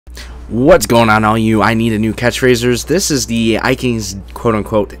What's going on, all you I need a new catchphrasers? This is the TheiKing's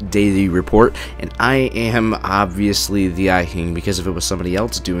quote-unquote daily report, and I am obviously the TheiKing because if it was somebody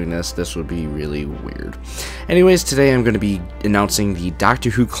else doing this would be really weird. Anyways, today I'm going to be announcing the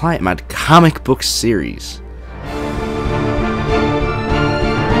Doctor Who Client Mod comic book series.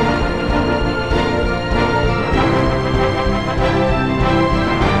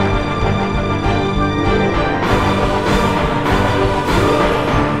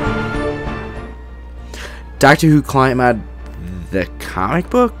 Doctor Who Client Mod, the comic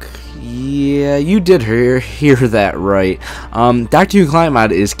book? Yeah, you did hear that right. Doctor Who Client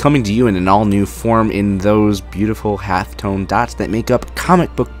Mod is coming to you in an all-new form in those beautiful halftone dots that make up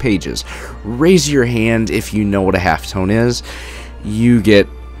comic book pages. Raise your hand if you know what a halftone is. You get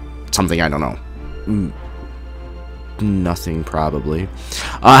something I don't know. Nothing, probably.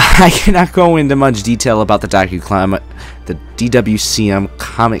 I cannot go into much detail about the Doctor Who Client Mod, the DWCM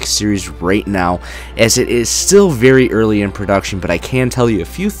comic series right now, as it is still very early in production, but I can tell you a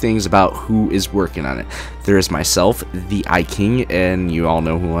few things about who is working on it. There is myself, the TheiKing, and you all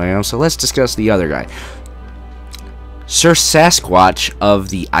know who I am, so let's discuss the other guy. Sir Sasquatch of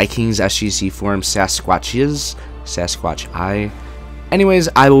the TheiKing's SGC forum, Sasquatch I. Anyways,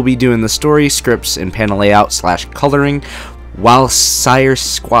 I will be doing the story, scripts, and panel layout / coloring, while Sire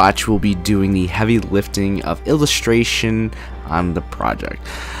Squatch will be doing the heavy lifting of illustration on the project.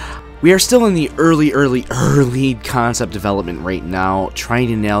 We are still in the early concept development right now, trying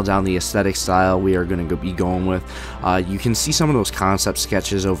to nail down the aesthetic style we are going to be going with. You can see some of those concept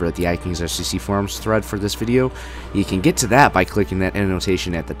sketches over at the TheiKing's SGC forums thread for this video. You can get to that by clicking that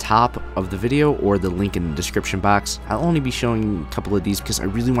annotation at the top of the video or the link in the description box. I'll only be showing a couple of these because I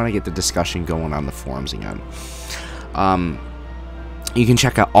really want to get the discussion going on the forums again. You can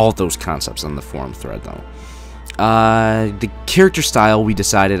check out all those concepts on the forum thread though. The character style we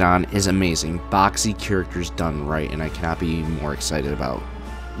decided on is amazing. Boxy characters done right, and I cannot be more excited about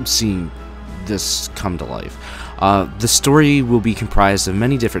seeing this come to life. The story will be comprised of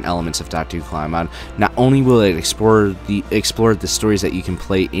many different elements of Doctor Who Client Mod. Not only will it explore the stories that you can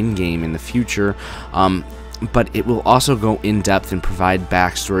play in-game in the future, but it will also go in-depth and provide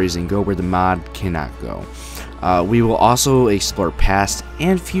backstories and go where the mod cannot go. We will also explore past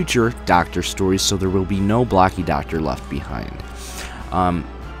and future Doctor stories, so there will be no blocky Doctor left behind.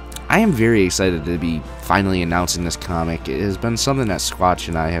 I am very excited to be finally announcing this comic. It has been something that Squatch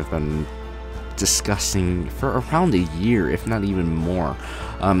and I have been discussing for around a year, if not even more.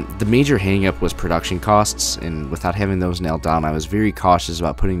 The major hang-up was production costs, and without having those nailed down, I was very cautious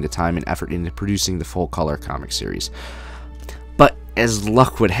about putting the time and effort into producing the full-color comic series. But as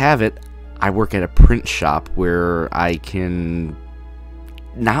luck would have it, I work at a print shop where I can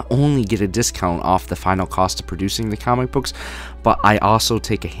not only get a discount off the final cost of producing the comic books, but I also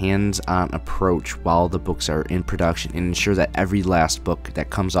take a hands-on approach while the books are in production and ensure that every last book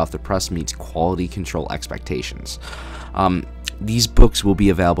that comes off the press meets quality control expectations. These books will be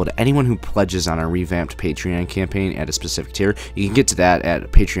available to anyone who pledges on our revamped Patreon campaign at a specific tier. You can get to that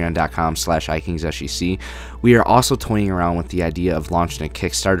at patreon.com/TheiKingsSGC. We are also toying around with the idea of launching a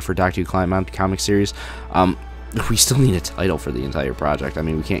Kickstarter for Doctor Who Client Mod comic series. We still need a title for the entire project. I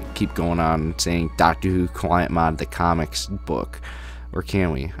mean, we can't keep going on saying Doctor Who Client Mod the comics book, or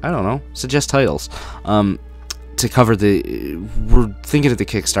can we? I don't know. Suggest titles. To cover we're thinking of the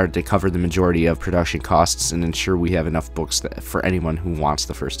Kickstarter to cover the majority of production costs and ensure we have enough books for anyone who wants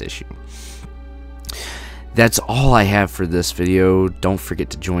the first issue. That's all I have for this video. Don't forget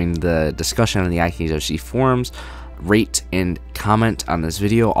to join the discussion on the TheiKing's SGC forums. Rate and comment on this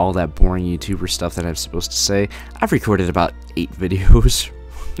video, all that boring YouTuber stuff that I'm supposed to say. I've recorded about 8 videos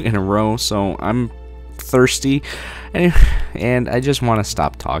in a row, so I'm thirsty and I just want to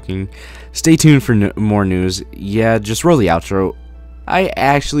stop talking. Stay tuned for more news. Yeah, just roll the outro. I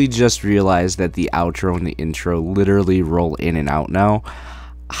actually just realized that the outro and the intro literally roll in and out now.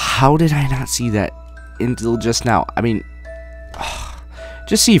 How did I not see that until just now? I mean,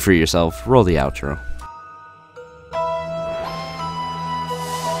 just see for yourself. Roll the outro.